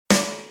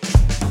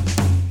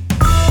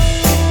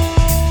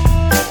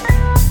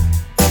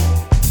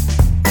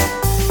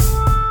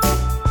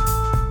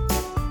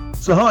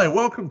So hi,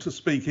 welcome to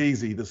Speak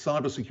Easy, the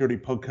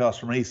cybersecurity podcast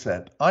from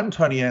ESET. I'm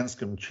Tony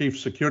Anscombe, Chief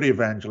Security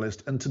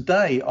Evangelist, and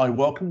today I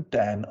welcome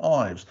Dan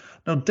Ives.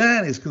 Now,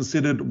 Dan is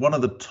considered one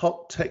of the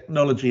top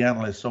technology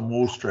analysts on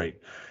Wall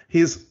Street. He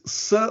is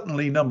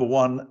certainly number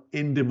one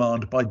in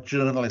demand by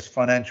journalists,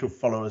 financial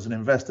followers, and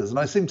investors, and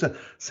I seem to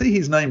see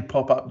his name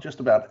pop up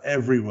just about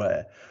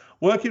everywhere.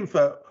 Working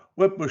for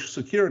Wedbush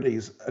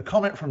Securities, a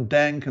comment from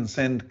Dan can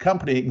send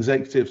company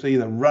executives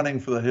either running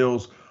for the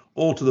hills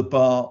or to the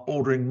bar,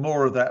 ordering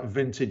more of that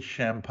vintage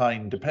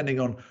champagne, depending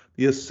on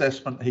the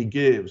assessment he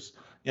gives.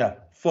 Yeah,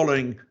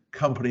 following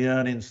company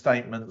earnings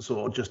statements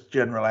or just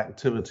general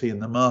activity in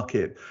the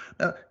market.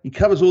 Now, he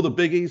covers all the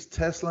biggies,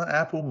 Tesla,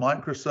 Apple,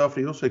 Microsoft.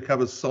 He also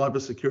covers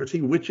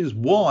cybersecurity, which is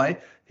why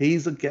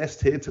he's a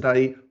guest here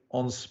today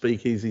on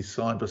Speak Easy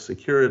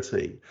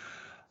Cybersecurity.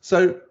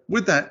 So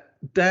with that,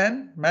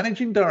 Dan,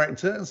 Managing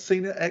Director and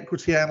Senior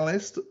Equity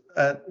Analyst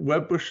at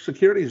Wedbush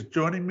Securities,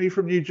 joining me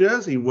from New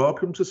Jersey.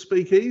 Welcome to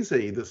Speak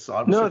Easy, the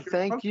cybersecurity No,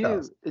 thank podcast.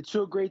 you. It's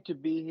so great to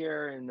be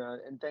here,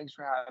 and thanks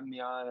for having me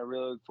on. I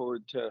really look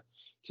forward to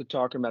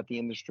talking about the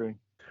industry.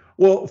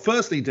 Well,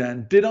 firstly,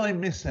 Dan, did I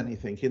miss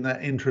anything in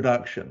that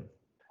introduction?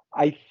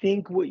 I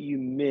think what you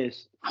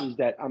missed is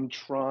that I'm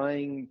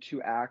trying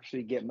to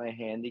actually get my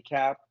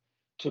handicap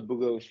to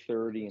below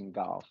 30 in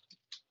golf.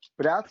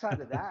 But outside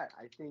of that,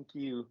 I think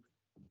you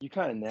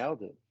kind of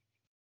nailed it.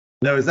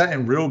 Now, is that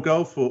in real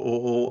golf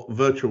or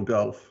virtual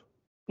golf?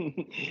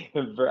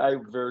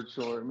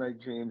 Virtual in my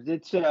dreams.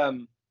 It's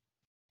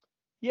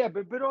yeah,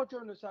 but all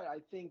joking aside, I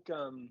think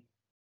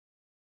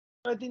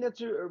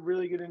that's a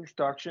really good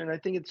introduction. I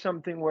think it's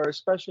something where,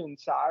 especially in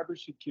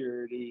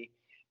cybersecurity,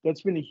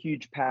 that's been a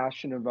huge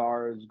passion of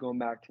ours going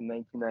back to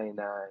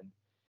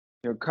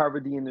 1999.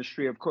 Covered the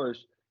industry, of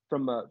course,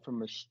 from a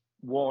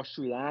Wall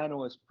Street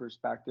analyst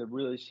perspective,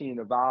 really seeing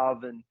it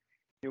evolve, and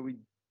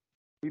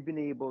we've been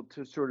able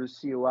to sort of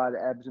see a lot of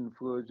ebbs and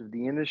flows of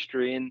the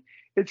industry, and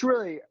it's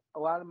really a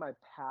lot of my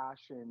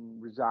passion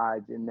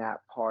resides in that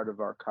part of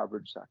our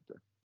coverage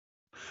sector.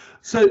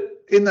 So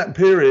in that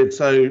period,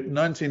 so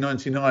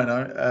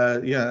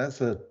 1999, yeah, that's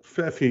a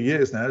fair few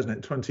years now, isn't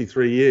it?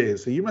 23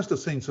 years. So you must have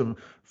seen some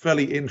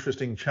fairly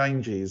interesting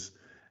changes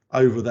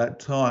over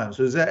that time.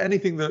 So is there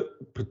anything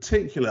that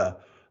particular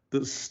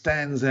that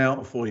stands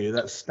out for you,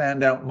 that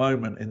standout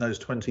moment in those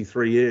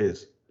 23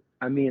 years?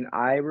 I mean,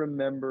 I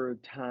remember a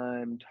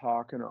time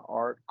talking to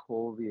Art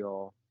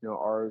Colville,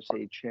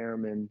 RSA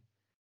chairman,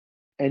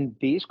 and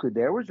basically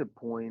there was a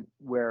point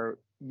where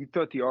you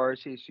thought the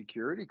RSA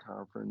security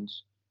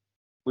conference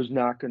was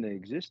not going to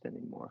exist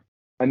anymore.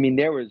 I mean,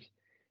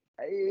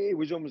 it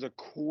was almost a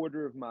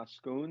quarter of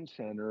Moscone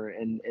Center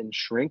and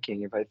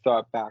shrinking if I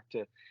thought back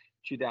to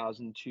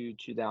 2002,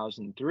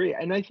 2003.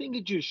 And I think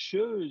it just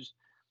shows,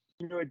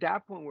 at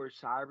that point where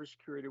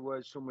cybersecurity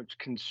was so much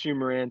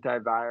consumer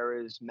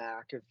antivirus,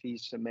 McAfee,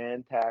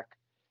 Symantec,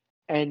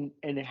 and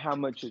how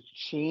much it's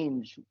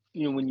changed,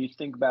 when you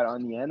think about it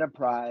on the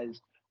enterprise,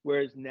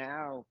 whereas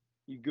now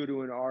you go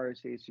to an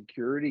RSA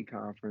security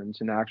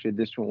conference, and actually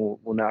this one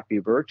will not be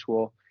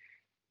virtual,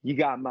 you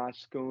got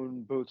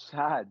Moscone both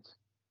sides.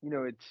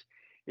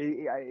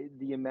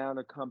 The amount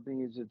of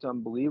companies, it's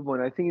unbelievable.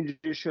 And I think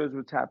it just shows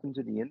what's happened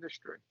to the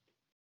industry.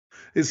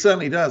 It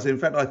certainly does. In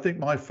fact, I think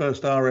my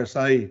first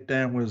RSA,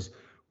 Dan, was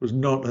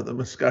not at the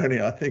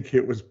Moscone. I think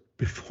it was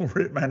before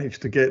it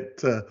managed to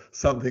get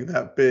something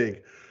that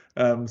big.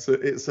 So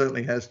it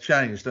certainly has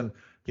changed. And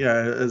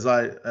as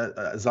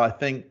I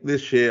think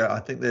this year, I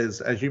think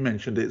there's, as you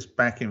mentioned, it's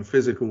back in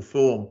physical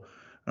form,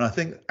 and I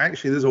think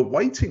actually there's a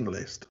waiting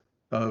list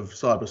of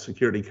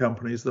cybersecurity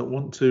companies that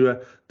want to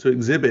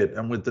exhibit.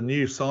 And with the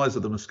new size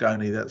of the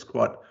Moscone, that's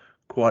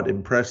quite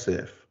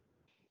impressive.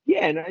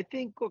 Yeah, and I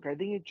think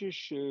it just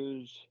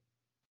shows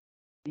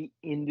the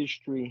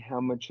industry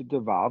how much it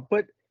evolved.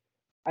 But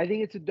I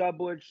think it's a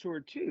double-edged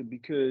sword too,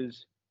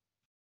 because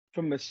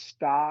from a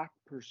stock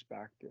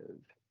perspective,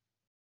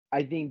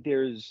 I think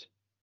there's,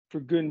 for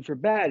good and for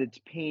bad, it's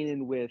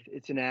painted with,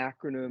 it's an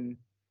acronym,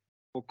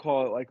 we'll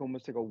call it like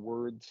almost like a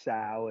word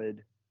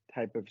salad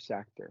type of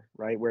sector,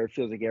 right? Where it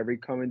feels like every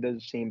company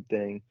does the same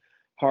thing,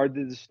 hard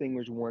to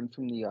distinguish one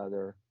from the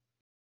other.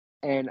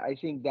 And I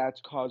think that's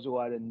caused a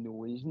lot of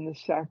noise in the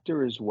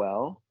sector as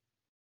well,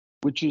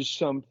 which is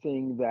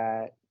something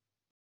that,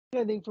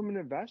 I think from an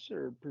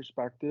investor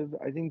perspective,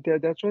 I think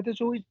that's why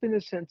there's always been a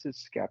sense of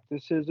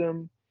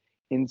skepticism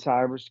in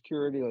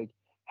cybersecurity. Like,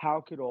 how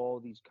could all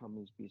these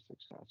companies be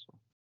successful?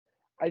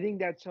 I think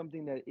that's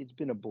something that it's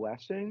been a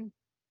blessing,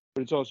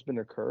 but it's also been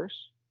a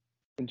curse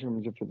in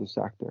terms of for the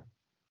sector.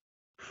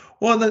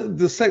 Well,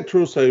 the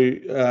sector also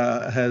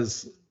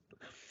has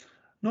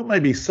not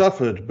maybe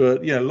suffered,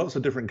 but lots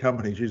of different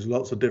companies use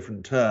lots of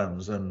different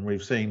terms, and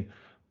we've seen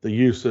the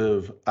use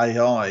of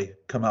AI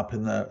come up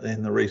in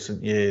the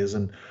recent years.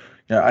 And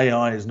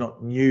AI is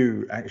not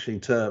new actually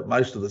to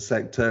most of the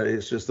sector.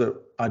 It's just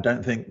that I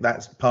don't think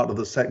that's part of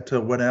the sector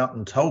went out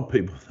and told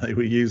people they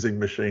were using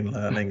machine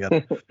learning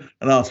and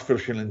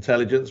artificial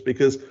intelligence,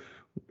 because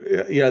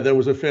Yeah, there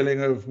was a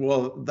feeling of,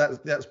 well,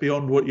 that's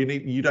beyond what you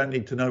need. You don't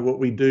need to know what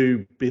we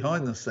do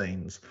behind the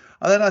scenes.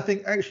 And then I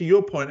think actually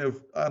your point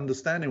of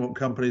understanding what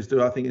companies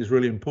do, I think is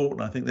really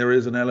important. I think there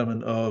is an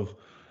element of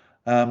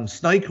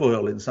snake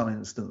oil in some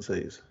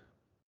instances.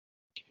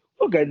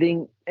 Look, I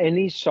think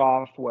any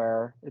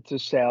software, it's a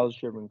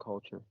sales-driven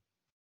culture.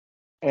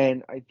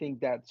 And I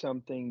think that's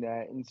something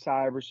that in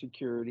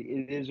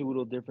cybersecurity, it is a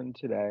little different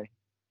today.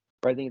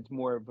 But I think it's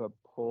more of a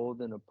pull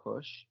than a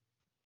push,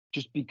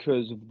 just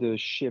because of the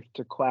shift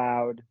to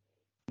cloud,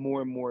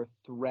 more and more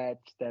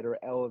threats that are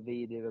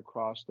elevated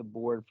across the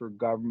board for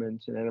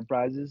governments and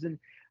enterprises. And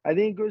I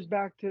think it goes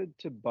back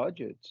to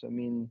budgets. I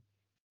mean,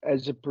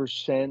 as a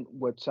percent,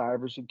 what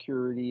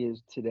cybersecurity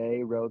is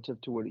today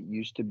relative to what it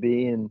used to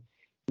be. And,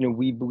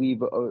 we believe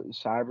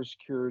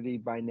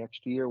cybersecurity by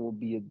next year will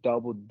be a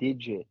double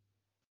digit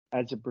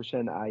as a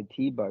percent of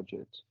IT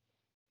budgets.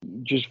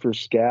 Just for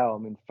scale,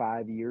 I mean,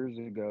 5 years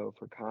ago,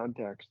 for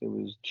context, it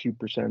was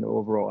 2%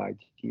 overall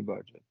IT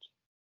budgets.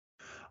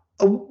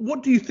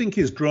 What do you think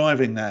is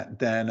driving that,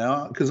 Dan?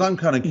 Because I'm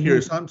kind of Mhm.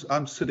 curious.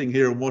 I'm sitting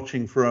here and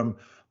watching from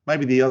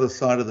maybe the other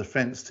side of the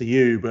fence to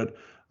you, but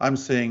I'm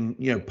seeing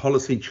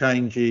policy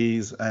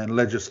changes and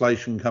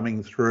legislation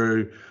coming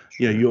through.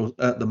 Sure. You're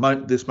at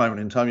this moment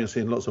in time, you're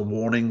seeing lots of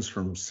warnings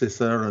from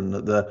CISA and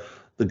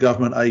the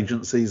government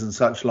agencies and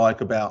such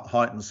like about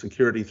heightened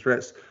security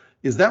threats.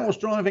 Is that what's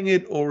driving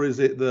it, or is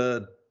it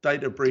the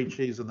data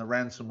breaches and the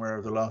ransomware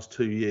of the last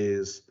 2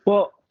 years?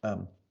 Well,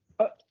 Um,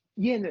 uh,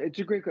 yeah, no, it's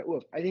a great question.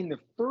 Look, I think the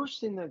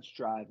first thing that's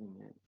driving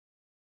it,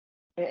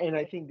 and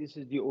I think this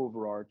is the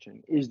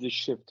overarching, is the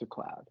shift to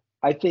cloud.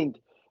 I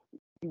think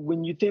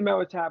when you think about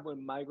what's happening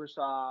with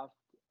Microsoft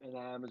and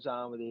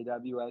Amazon, with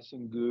AWS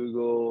and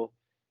Google,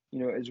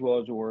 as well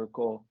as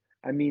Oracle,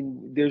 I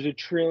mean, there's a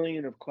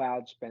trillion of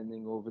cloud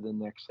spending over the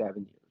next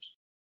 7 years.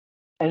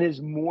 And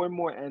as more and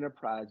more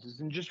enterprises,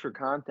 and just for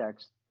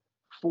context,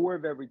 4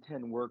 of every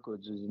 10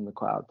 workloads is in the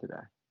cloud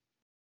today.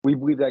 We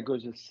believe that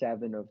goes to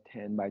 7 of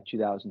 10 by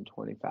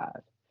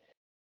 2025.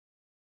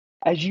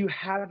 As you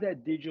have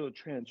that digital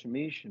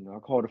transformation, I'll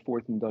call it a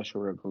fourth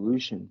industrial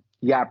revolution,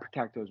 you got to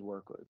protect those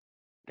workloads.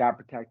 Got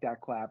to protect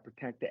that cloud,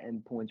 protect the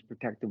endpoints,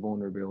 protect the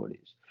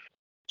vulnerabilities.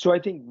 So I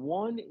think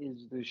one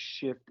is the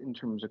shift in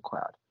terms of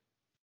cloud.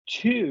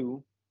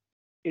 Two,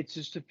 it's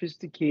a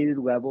sophisticated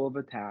level of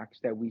attacks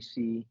that we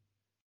see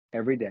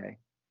every day.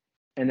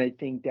 And I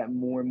think that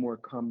more and more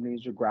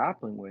companies are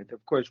grappling with.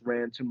 Of course,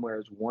 ransomware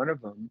is one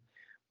of them,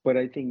 but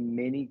I think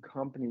many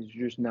companies are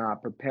just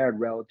not prepared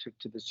relative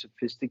to the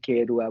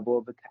sophisticated level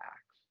of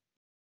attacks.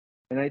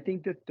 And I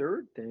think the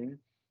third thing,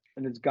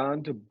 and it's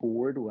gone to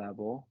board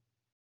level,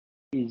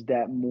 is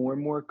that more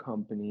and more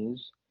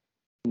companies,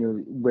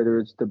 whether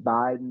it's the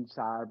Biden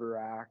Cyber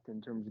Act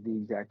in terms of the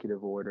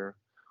executive order,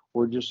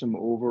 or just some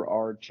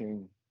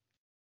overarching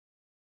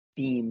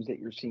themes that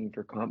you're seeing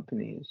for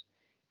companies,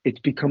 it's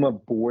become a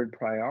board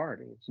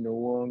priority. It's no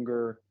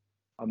longer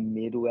a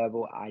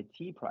mid-level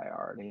IT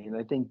priority. And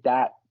I think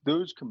that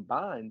those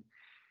combined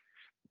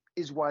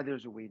is why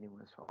there's a waiting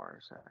list for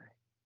RSA.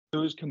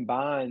 Those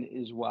combined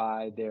is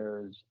why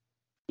there's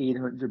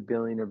 800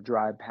 billion of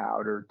dry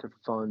powder to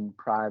fund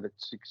private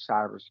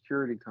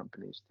cybersecurity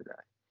companies today.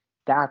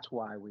 That's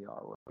why we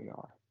are where we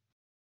are.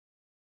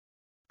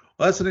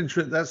 Well,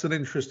 that's an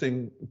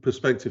interesting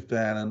perspective,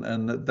 Dan,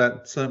 and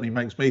that certainly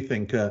makes me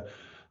think a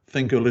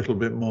little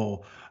bit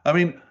more. I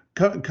mean,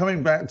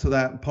 coming back to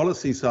that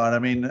policy side, I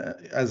mean,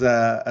 as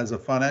a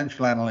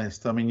financial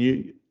analyst, I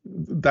mean,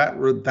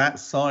 that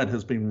side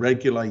has been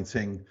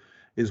regulating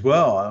as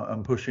well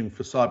and pushing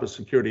for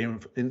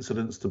cybersecurity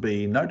incidents to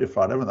be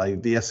notified, haven't they?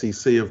 The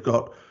SEC have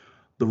got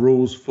the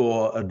rules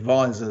for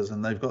advisors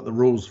and they've got the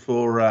rules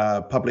for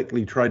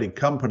publicly traded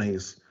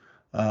companies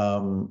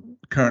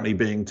currently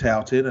being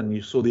touted, and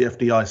you saw the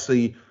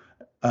FDIC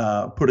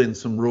put in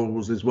some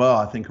rules as well,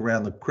 I think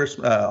around the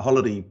Christmas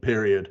holiday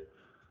period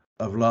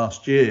of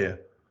last year,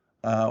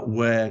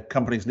 where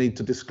companies need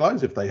to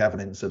disclose if they have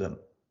an incident.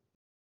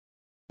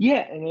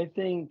 Yeah, and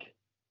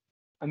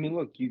I mean,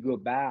 look, you go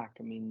back,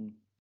 I mean,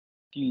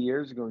 a few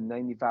years ago,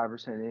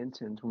 95% of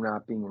incidents were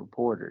not being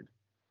reported.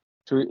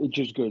 So it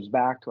just goes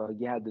back to, like,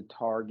 you had the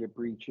Target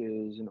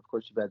breaches, and of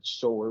course you've had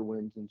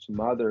SolarWinds and some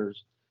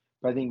others,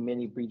 but I think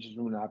many breaches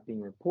were not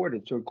being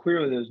reported. So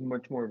clearly there's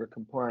much more of a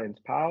compliance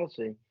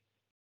policy.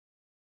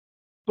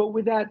 But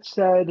with that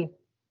said,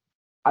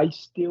 I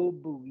still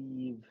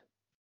believe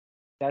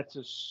that's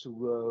a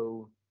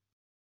slow,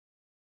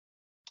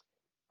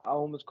 I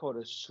almost call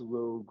it a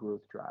slow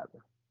growth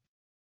driver,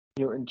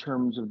 in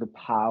terms of the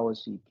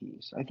policy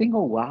piece. I think a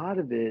lot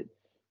of it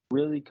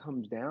really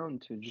comes down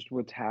to just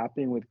what's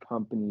happening with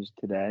companies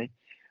today.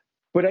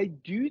 But I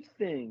do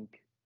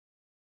think,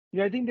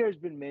 I think there's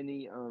been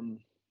many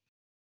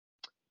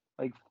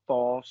like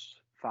false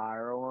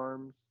fire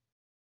alarms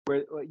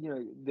where, like,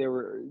 there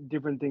were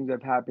different things that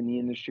have happened in the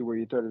industry where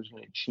you thought it was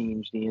going to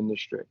change the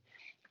industry.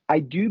 I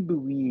do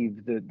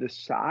believe that the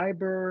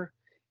cyber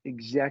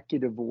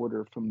executive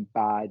order from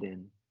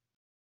Biden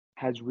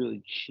has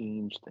really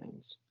changed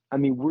things. I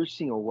mean, we're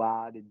seeing a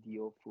lot of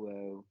deal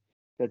flow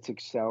that's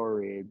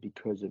accelerated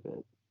because of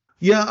it.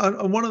 Yeah,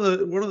 and one of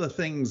the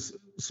things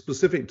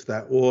specific to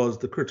that was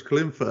the critical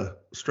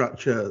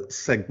infrastructure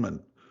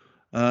segment,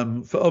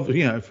 for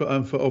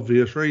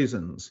obvious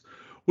reasons,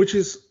 which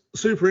is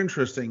super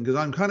interesting because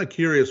I'm kind of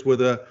curious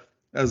whether,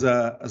 as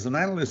an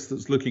analyst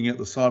that's looking at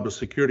the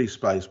cybersecurity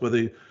space,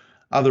 whether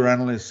other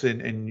analysts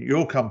in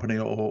your company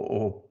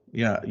or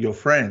your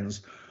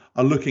friends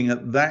are looking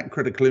at that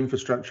critical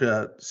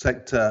infrastructure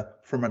sector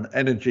from an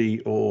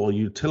energy or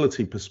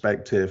utility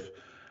perspective,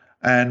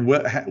 and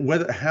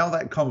whether how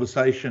that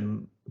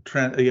conversation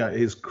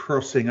is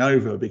crossing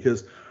over,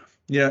 because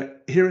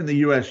here in the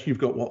US you've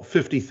got what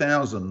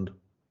 50,000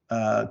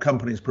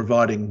 companies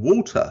providing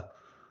water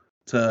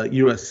to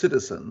US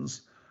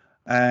citizens,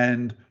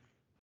 and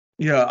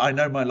I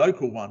know my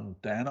local one,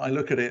 Dan. I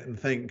look at it and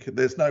think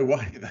there's no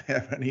way they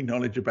have any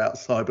knowledge about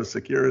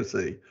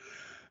cybersecurity.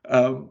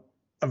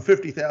 And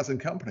 50,000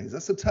 companies,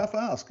 that's a tough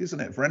ask, isn't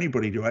it, for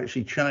anybody to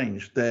actually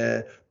change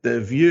their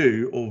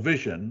view or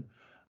vision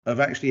of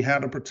actually how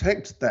to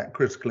protect that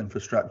critical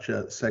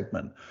infrastructure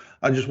segment.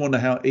 I just wonder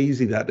how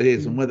easy that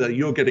is and whether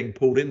you're getting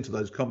pulled into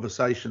those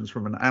conversations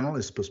from an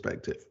analyst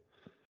perspective.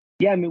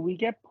 Yeah, I mean, we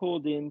get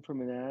pulled in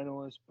from an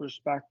analyst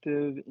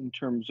perspective in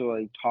terms of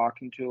like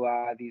talking to a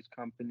lot of these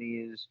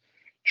companies,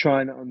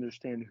 trying to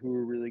understand who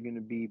are really going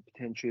to be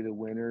potentially the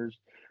winners.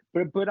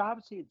 But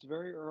obviously, it's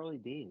very early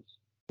days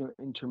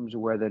in terms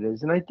of where that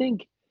is, and I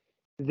think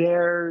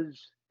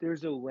there's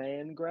a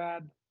land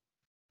grab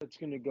that's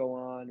going to go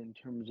on in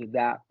terms of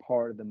that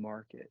part of the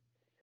market.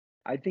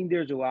 I think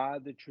there's a lot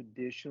of the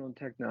traditional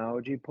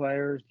technology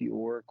players, the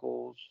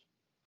Oracles,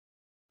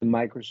 the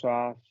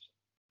Microsofts,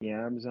 the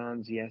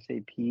Amazons, the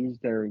SAPs,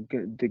 they're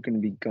going to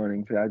be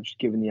gunning for that, just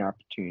given the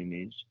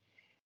opportunities.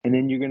 And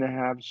then you're going to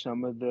have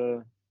some of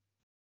the,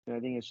 I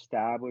think,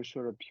 established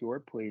sort of pure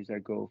plays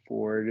that go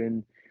forward.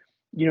 And,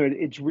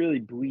 it's really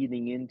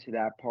bleeding into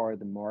that part of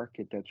the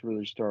market that's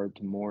really started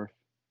to morph.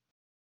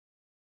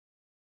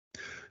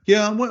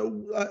 Yeah, well,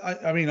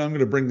 I mean, I'm going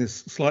to bring this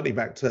slightly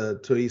back to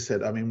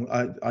ESET. I mean,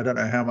 I don't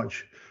know how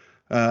much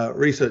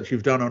research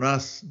you've done on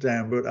us,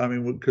 Dan, but I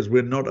mean, because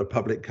we're not a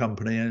public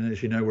company, and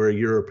as you know, we're a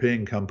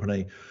European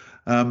company,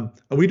 and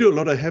we do a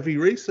lot of heavy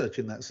research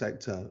in that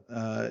sector.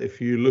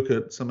 If you look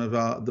at some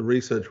of the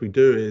research we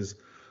do is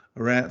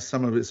around,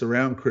 some of it's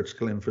around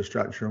critical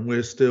infrastructure, and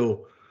we're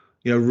still,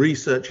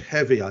 research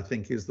heavy, I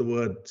think is the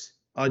word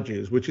I'd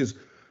use, which is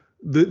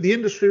the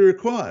industry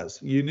requires.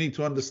 You need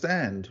to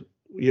understand,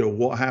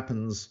 what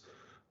happens,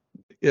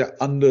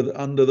 under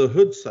the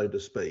hood, so to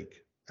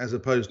speak, as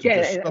opposed to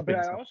just stopping.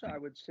 But I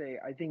would say,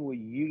 I think what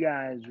you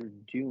guys are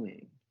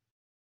doing,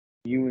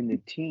 you and the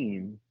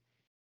team,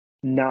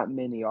 not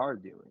many are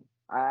doing.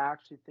 I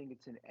actually think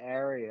it's an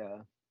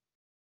area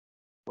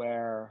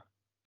where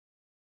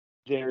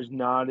there's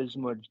not as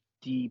much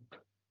deep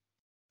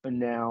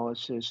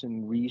analysis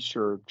and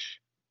research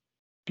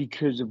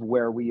because of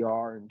where we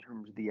are in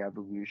terms of the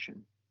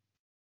evolution.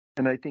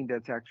 And I think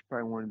that's actually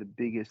probably one of the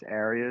biggest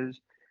areas.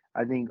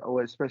 I think,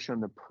 especially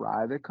on the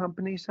private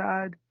company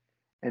side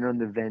and on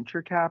the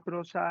venture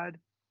capital side,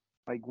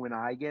 like when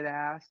I get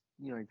asked,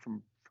 like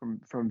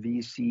from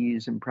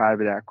VCs and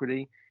private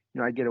equity,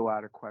 I get a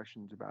lot of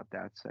questions about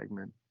that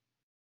segment.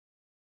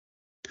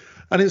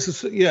 And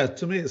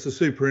to me, it's a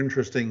super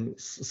interesting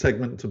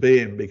segment to be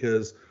in,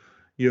 because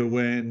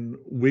when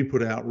we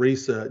put out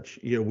research,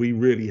 we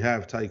really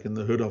have taken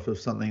the hood off of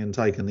something and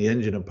taken the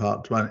engine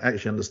apart to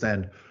actually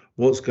understand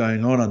what's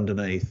going on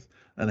underneath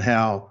and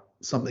how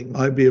something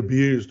might be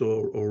abused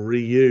or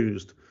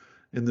reused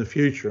in the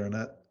future.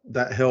 And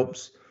that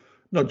helps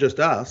not just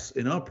us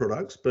in our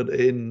products, but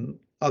in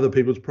other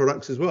people's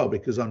products as well,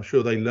 because I'm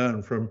sure they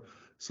learn from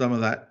some of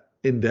that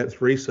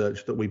in-depth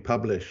research that we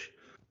publish.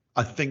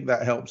 I think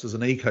that helps as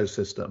an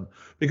ecosystem,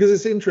 because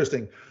it's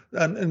interesting.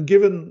 And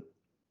given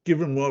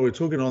why we're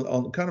talking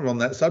on kind of on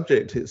that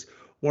subject, it's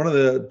one of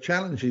the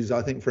challenges,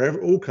 I think,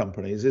 for all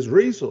companies is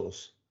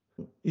resource.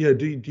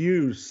 Do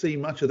you see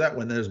much of that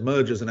when there's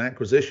mergers and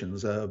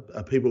acquisitions? Are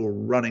people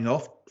running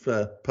off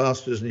for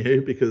pastures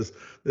new because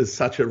there's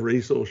such a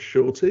resource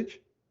shortage?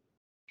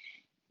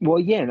 Well,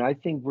 yeah, and I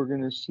think we're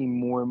going to see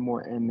more and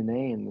more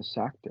M&A in the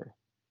sector,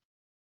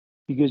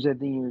 because I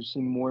think you're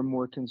seeing more and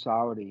more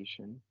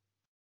consolidation.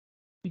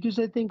 Because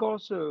I think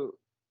also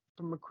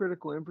from a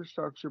critical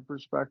infrastructure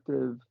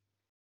perspective,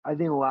 I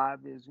think a lot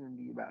of it is going to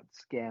be about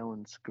scale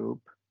and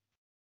scope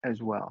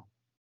as well.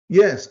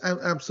 Yes,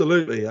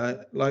 absolutely.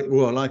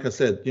 Like I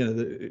said,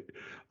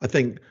 I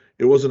think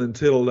it wasn't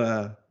until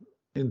the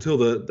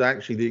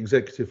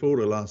executive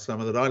order last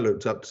summer that I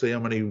looked up to see how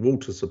many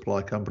water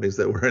supply companies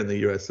there were in the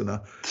US, and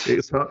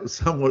it's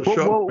somewhat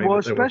shocked me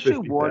that there were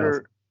 50,000.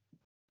 Water.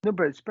 No,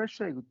 but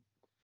especially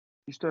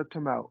you start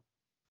talking about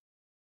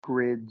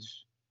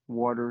grids,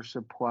 water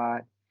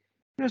supply.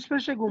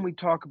 Especially when we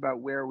talk about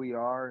where we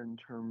are in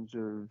terms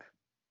of,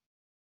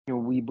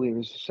 we believe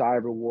there's a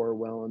cyber war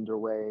well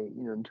underway,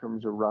 in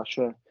terms of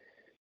Russia,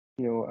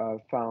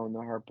 following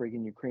the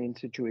heartbreaking Ukraine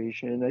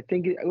situation. And I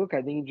think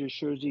it just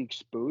shows the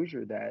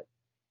exposure that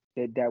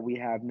that we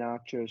have,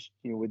 not just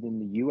within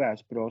the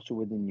U.S. but also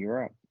within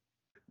Europe.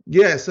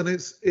 Yes, and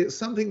it's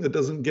something that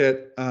doesn't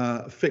get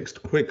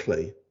fixed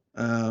quickly.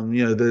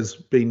 There's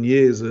been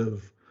years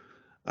of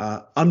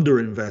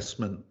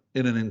underinvestment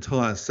in an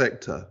entire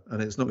sector,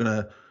 and it's not going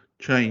to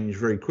change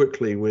very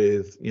quickly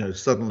with,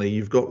 suddenly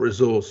you've got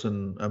resource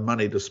and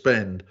money to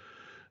spend.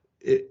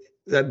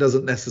 That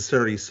doesn't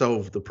necessarily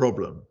solve the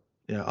problem.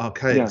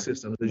 Archaic Yeah.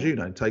 systems, as you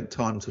know, take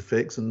time to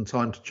fix and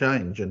time to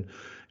change, and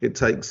it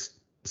takes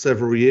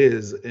several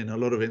years in a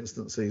lot of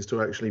instances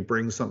to actually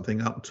bring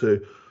something up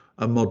to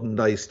a modern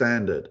day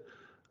standard.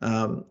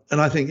 And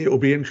I think it will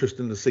be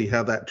interesting to see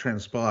how that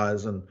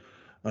transpires and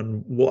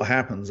what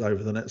happens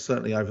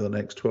certainly over the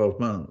next 12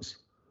 months.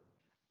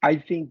 I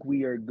think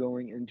we are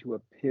going into a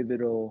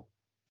pivotal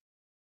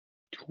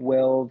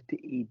 12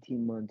 to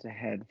 18 months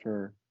ahead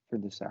for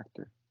the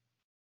sector.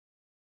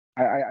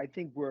 I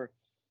think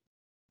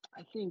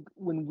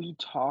when we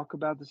talk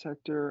about the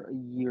sector a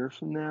year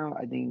from now,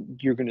 I think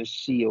you're going to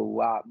see a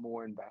lot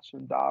more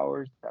investment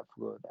dollars that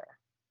flow there.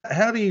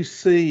 How do you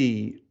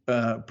see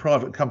a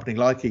private company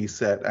like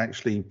ESET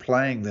actually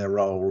playing their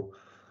role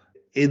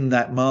in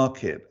that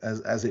market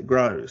as it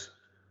grows?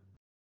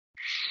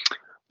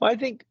 Well, I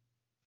think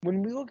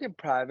when we look at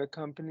private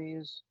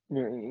companies,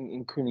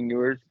 including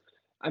yours,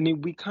 I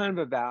mean, we kind of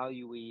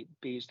evaluate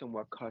based on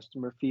what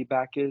customer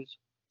feedback is.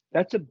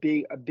 That's a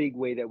big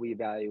way that we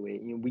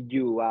evaluate. We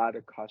do a lot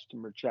of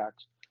customer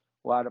checks,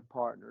 a lot of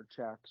partner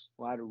checks,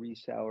 a lot of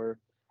reseller,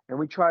 and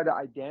we try to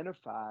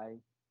identify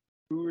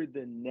who are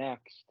the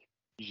next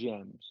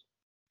gems.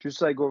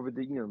 Just like over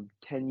the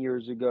 10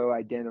 years ago,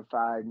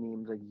 identified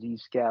names like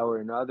Zscaler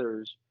and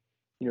others.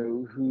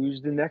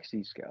 Who's the next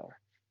Zscaler?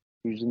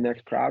 Who's the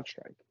next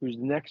CrowdStrike? Who's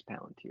the next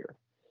Palantir?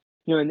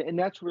 And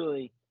that's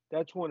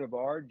one of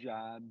our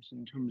jobs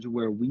in terms of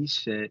where we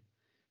sit,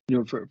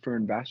 for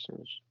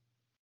investors.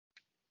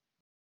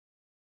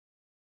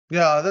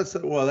 Yeah,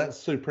 that's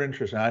super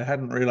interesting. I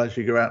hadn't realized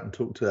you go out and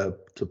talk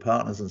to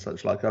partners and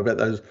such like. I bet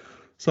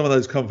some of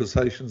those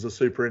conversations are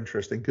super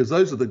interesting because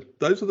those are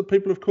the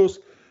people, of course,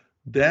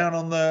 down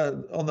on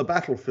the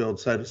battlefield,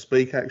 so to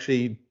speak,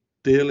 actually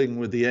dealing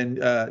with the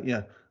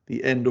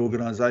end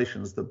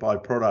organizations that buy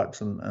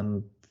products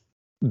and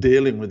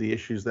dealing with the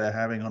issues they're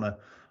having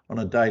on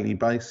a daily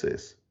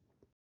basis.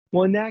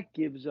 Well, and that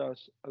gives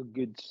us a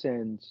good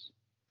sense.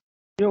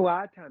 A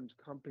lot of times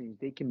companies,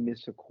 they can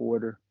miss a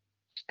quarter,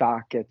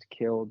 stock gets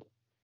killed.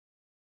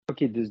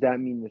 Okay, does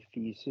that mean the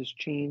thesis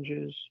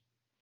changes?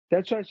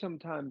 That's why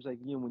sometimes, like,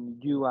 when you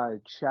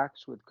do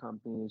checks with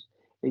companies,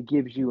 it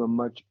gives you a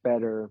much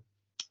better,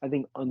 I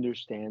think,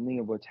 understanding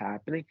of what's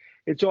happening.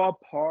 It's all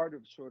part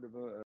of sort of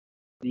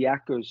the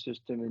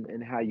ecosystem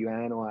and how you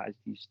analyze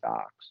these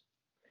stocks.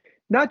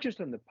 Not just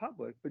on the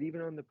public, but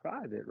even on the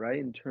private, right?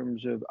 In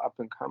terms of up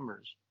and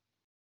comers.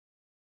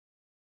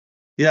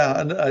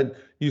 Yeah, and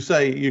you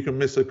say you can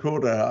miss a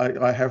quarter.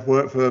 I have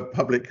worked for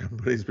public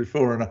companies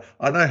before, and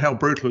I know how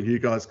brutal you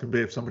guys can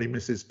be if somebody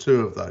misses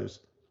two of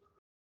those.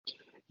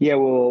 Yeah,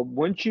 well,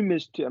 once you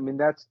miss two, I mean,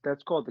 that's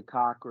called the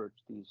cockroach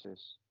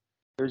thesis.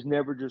 There's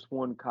never just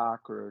one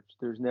cockroach.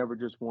 There's never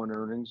just one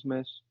earnings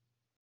miss.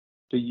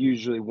 So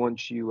usually,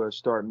 once you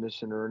start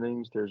missing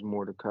earnings, there's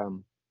more to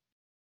come.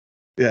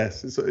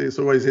 Yes, it's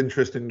always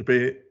interesting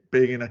to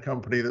being in a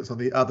company that's on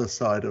the other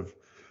side of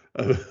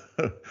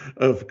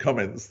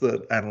comments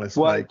that analysts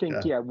Well, make.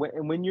 I think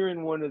when you're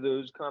in one of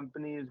those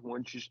companies,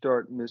 once you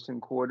start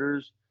missing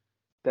quarters,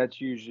 that's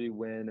usually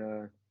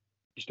when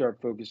you start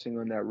focusing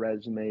on that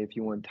resume. If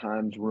you want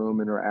Times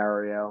Roman or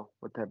Arial,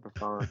 what type of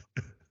font?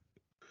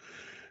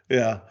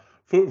 Yeah.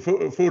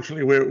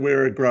 Fortunately,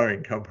 we're a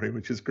growing company,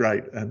 which is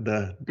great, and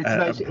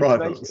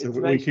private, so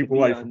we keep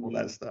away from all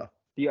that stuff.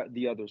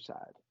 The other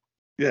side.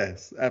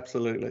 Yes,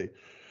 absolutely.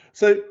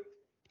 So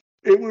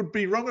it would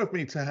be wrong of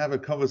me to have a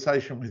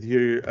conversation with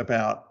you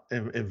about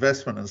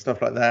investment and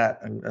stuff like that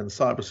and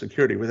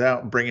cybersecurity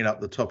without bringing up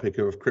the topic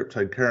of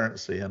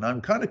cryptocurrency. And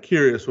I'm kind of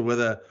curious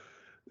whether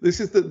this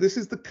is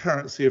the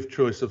currency of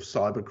choice of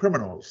cyber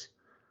criminals.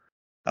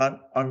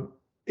 I'm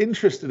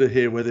interested to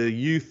hear whether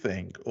you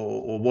think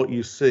or what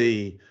you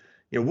see,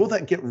 will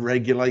that get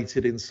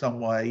regulated in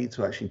some way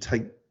to actually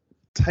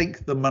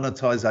take the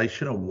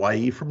monetization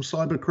away from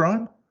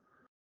cybercrime?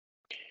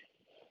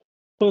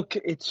 Look,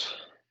 it's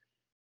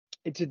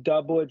a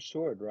double-edged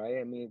sword, right?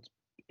 I mean,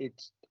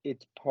 it's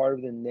part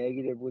of the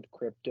negative with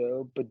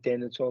crypto, but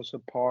then it's also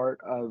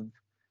part of,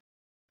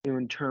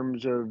 in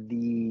terms of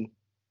the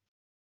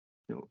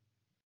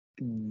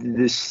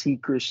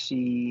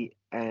secrecy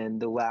and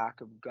the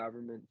lack of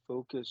government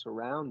focus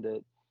around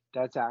it.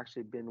 That's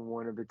actually been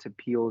one of its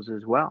appeals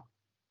as well.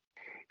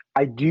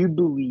 I do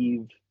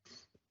believe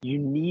you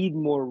need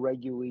more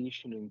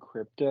regulation in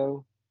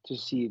crypto to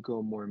see it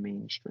go more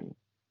mainstream.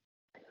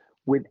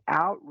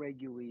 Without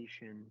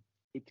regulation,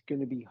 it's going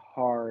to be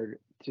hard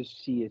to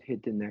see it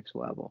hit the next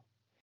level.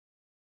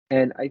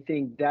 And I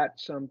think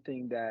that's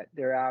something that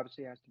there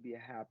obviously has to be a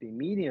happy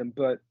medium.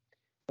 But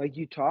like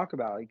you talk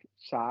about, like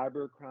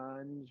cyber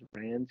crimes,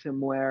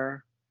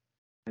 ransomware,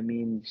 I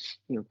mean,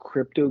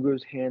 crypto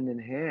goes hand in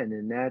hand,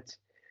 and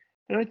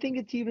I think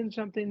it's even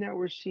something that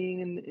we're seeing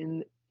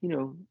in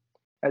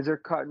as they're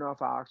cutting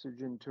off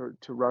oxygen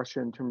to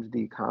Russia in terms of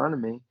the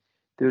economy.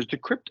 There's the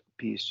crypto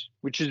piece,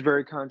 which is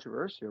very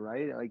controversial,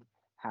 right? Like,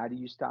 how do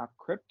you stop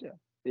crypto?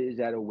 Is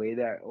that a way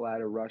that a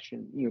lot of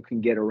Russian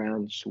can get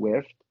around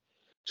SWIFT?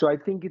 So I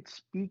think it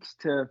speaks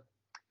to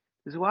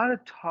there's a lot of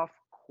tough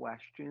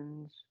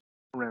questions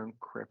around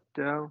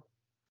crypto.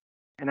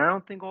 And I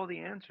don't think all the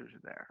answers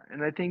are there.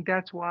 And I think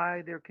that's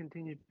why there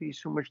continues to be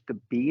so much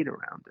debate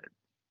around it.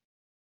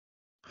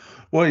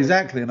 Well,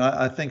 exactly. And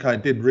I think I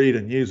did read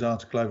a news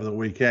article over the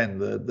weekend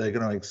that they're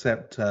going to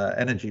accept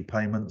energy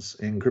payments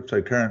in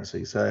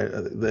cryptocurrency. So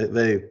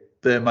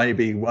there may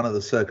be one of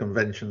the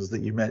circumventions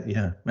that you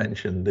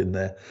mentioned in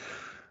there.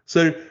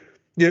 So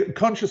you're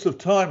conscious of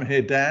time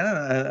here, Dan,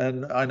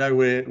 and I know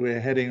we're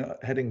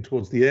heading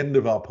towards the end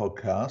of our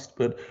podcast,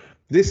 but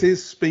this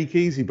is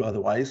Speakeasy, by the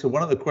way. So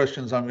one of the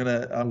questions I'm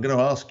gonna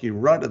ask you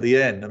right at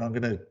the end, and I'm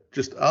gonna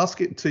just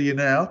ask it to you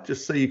now,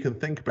 just so you can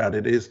think about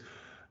it, is,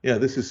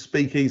 this is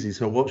Speakeasy.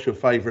 So what's your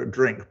favorite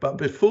drink? But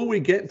before we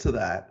get to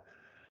that,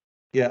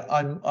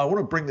 I want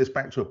to bring this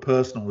back to a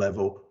personal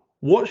level.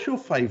 What's your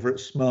favorite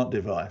smart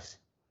device?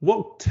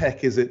 What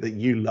tech is it that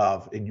you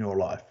love in your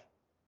life?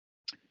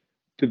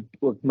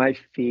 Look, my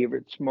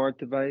favorite smart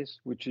device,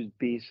 which is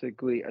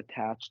basically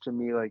attached to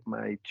me like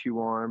my 2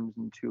 arms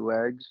and 2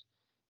 legs,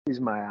 is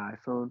my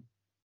iPhone.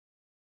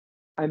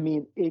 I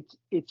mean, it's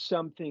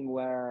something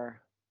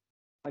where,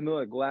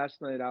 like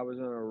last night I was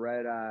on a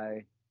red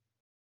eye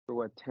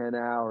for 10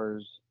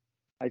 hours,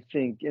 I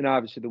think, and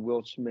obviously the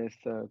Will Smith,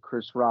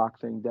 Chris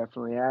Rock thing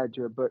definitely added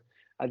to it, but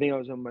I think I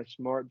was on my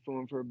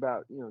smartphone for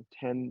about,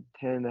 10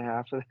 and a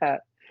half of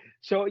that.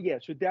 So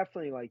so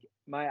definitely like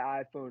my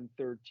iPhone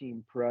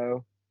 13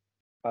 Pro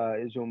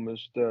is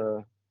almost,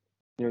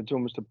 it's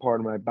almost a part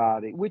of my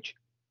body, which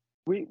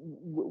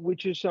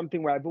is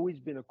something where I've always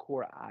been a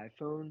core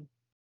iPhone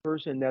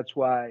person. That's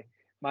why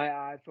my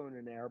iPhone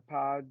and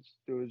AirPods,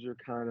 those are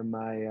kind of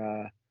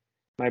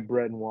my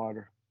bread and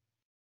water.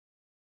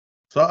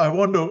 So I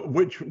wonder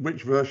which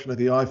version of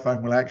the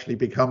iPhone will actually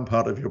become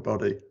part of your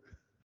body,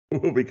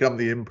 will become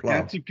the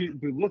implant.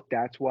 But look,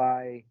 that's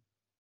why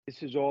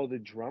this is all the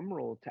drum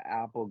roll to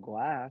Apple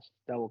Glass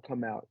that will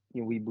come out,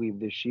 we believe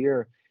this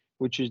year,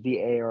 which is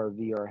the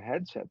AR/VR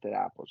headset that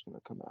Apple's going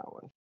to come out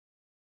with,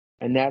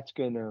 and that's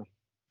going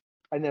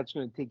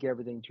to take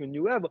everything to a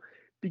new level.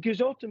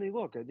 Because ultimately,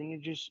 look, I think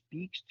it just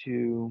speaks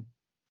to,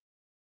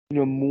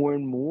 more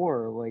and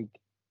more like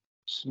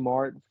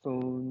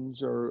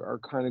smartphones are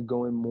kind of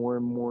going more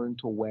and more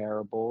into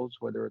wearables,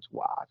 whether it's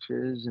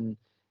watches and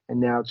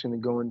now it's going to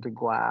go into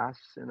glass.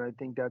 And I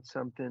think that's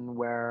something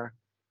where,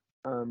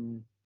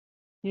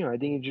 I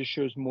think it just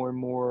shows more and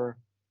more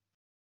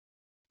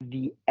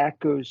the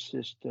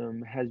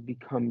ecosystem has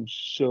become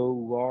so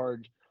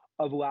large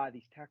of a lot of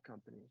these tech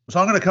companies. So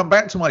I'm going to come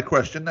back to my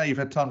question. Now you've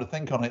had time to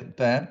think on it,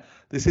 Dan.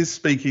 This is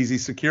Speakeasy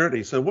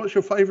Security. So what's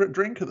your favorite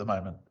drink at the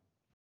moment?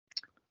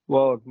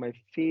 Well, my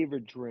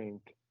favorite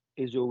drink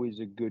is always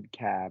a good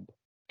cab.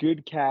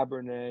 Good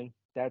Cabernet.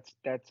 That's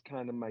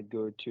kind of my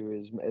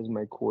go-to as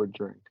my core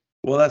drink.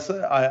 Well,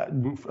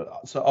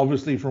 so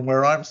obviously from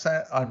where I'm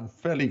sat, I'm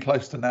fairly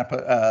close to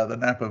Napa, the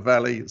Napa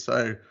Valley.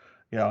 So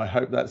I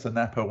hope that's a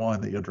Napa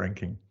wine that you're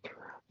drinking.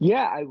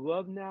 Yeah, I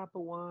love Napa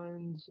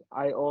wines.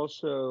 I've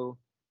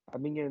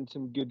been getting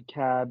some good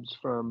cabs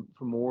from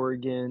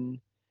Oregon,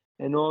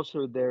 and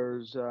also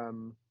there's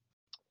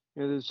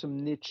there's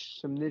some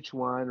niche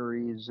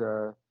wineries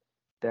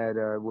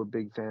that we're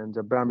big fans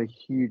of. But I'm a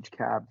huge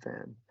cab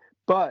fan.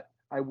 But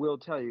I will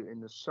tell you, in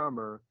the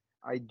summer,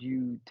 I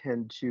do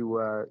tend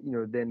to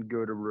then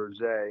go to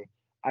rosé.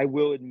 I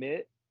will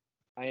admit,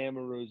 I am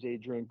a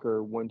rosé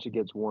drinker once it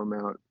gets warm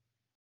out.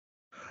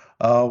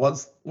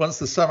 Once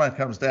the summer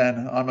comes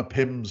down, I'm a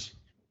Pimm's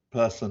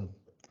person.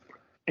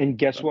 And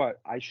guess what?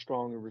 I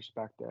strongly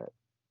respect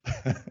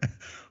that.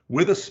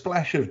 With a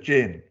splash of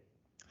gin.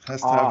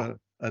 Has to have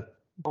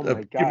oh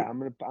my God!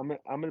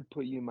 I'm gonna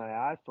put you in my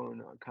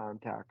iPhone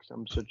contacts.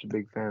 I'm such a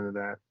big fan of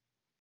that.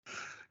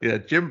 Yeah,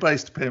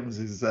 gin-based Pimm's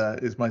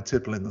is my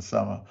tipple in the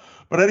summer.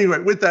 But anyway,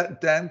 with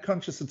that, Dan,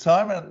 conscious of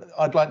time, and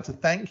I'd like to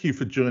thank you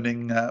for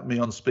joining me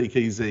on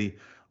Speakeasy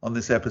on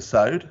this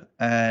episode.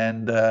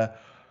 And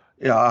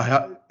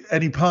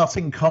any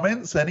parting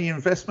comments, any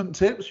investment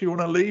tips you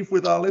want to leave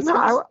with our listeners?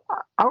 No,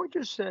 I would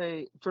just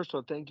say, first of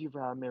all, thank you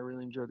for having me. I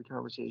really enjoyed the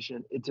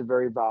conversation. It's a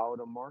very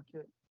volatile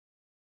market.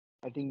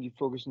 I think you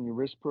focus on your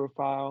risk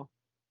profile,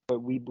 but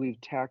we believe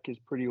tech is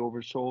pretty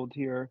oversold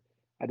here.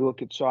 I'd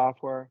look at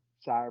software,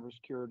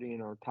 cybersecurity,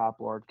 and our top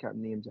large cap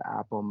names,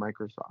 Apple and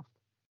Microsoft.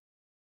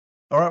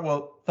 All right.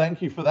 Well,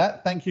 thank you for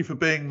that. Thank you for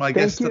being my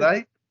guest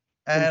today.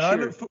 And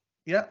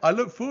I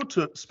look forward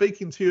to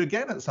speaking to you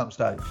again at some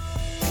stage.